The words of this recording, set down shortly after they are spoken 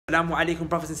Assalamu alaikum,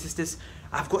 brothers and sisters.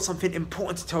 I've got something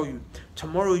important to tell you.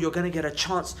 Tomorrow you're going to get a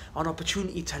chance, an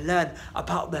opportunity to learn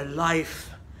about the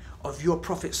life of your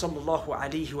Prophet sallallahu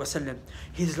alaihi wasallam.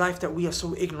 His life that we are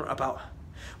so ignorant about.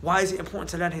 Why is it important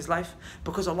to learn his life?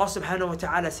 Because Allah subhanahu wa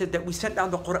ta'ala said that we sent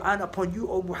down the Quran upon you,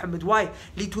 O Muhammad. Why?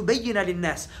 لِتُبَيِّنَ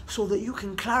لِلنَّاسِ, so that you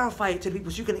can clarify it to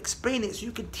people, so you can explain it, so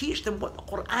you can teach them what the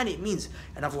Quran it means.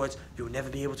 In other words, you'll never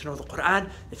be able to know the Quran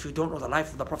if you don't know the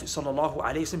life of the Prophet sallallahu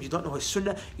alaihi wasallam, you don't know his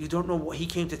sunnah, you don't know what he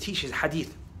came to teach, his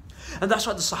hadith. And that's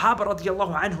why the Sahaba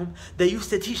radiallahu anhum, they used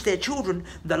to teach their children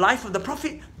the life of the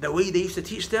Prophet the way they used to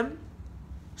teach them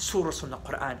surahs from the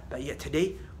Quran. But yet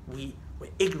today, we're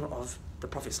ignorant of the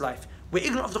Prophet's life. We're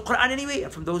ignorant of the Quran anyway,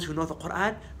 and from those who know the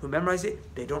Quran, who memorize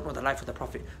it, they don't know the life of the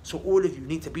Prophet. So all of you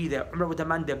need to be there. Umrah with the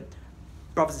Mandem,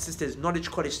 brothers and sisters,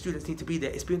 Knowledge College students need to be there.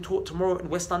 It's being taught tomorrow in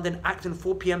West London, Acton,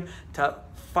 4 p.m. to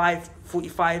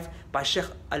 5:45 by Sheikh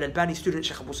Al-Albani student,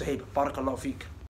 Sheikh Abu Sahib. Barakallahu feek.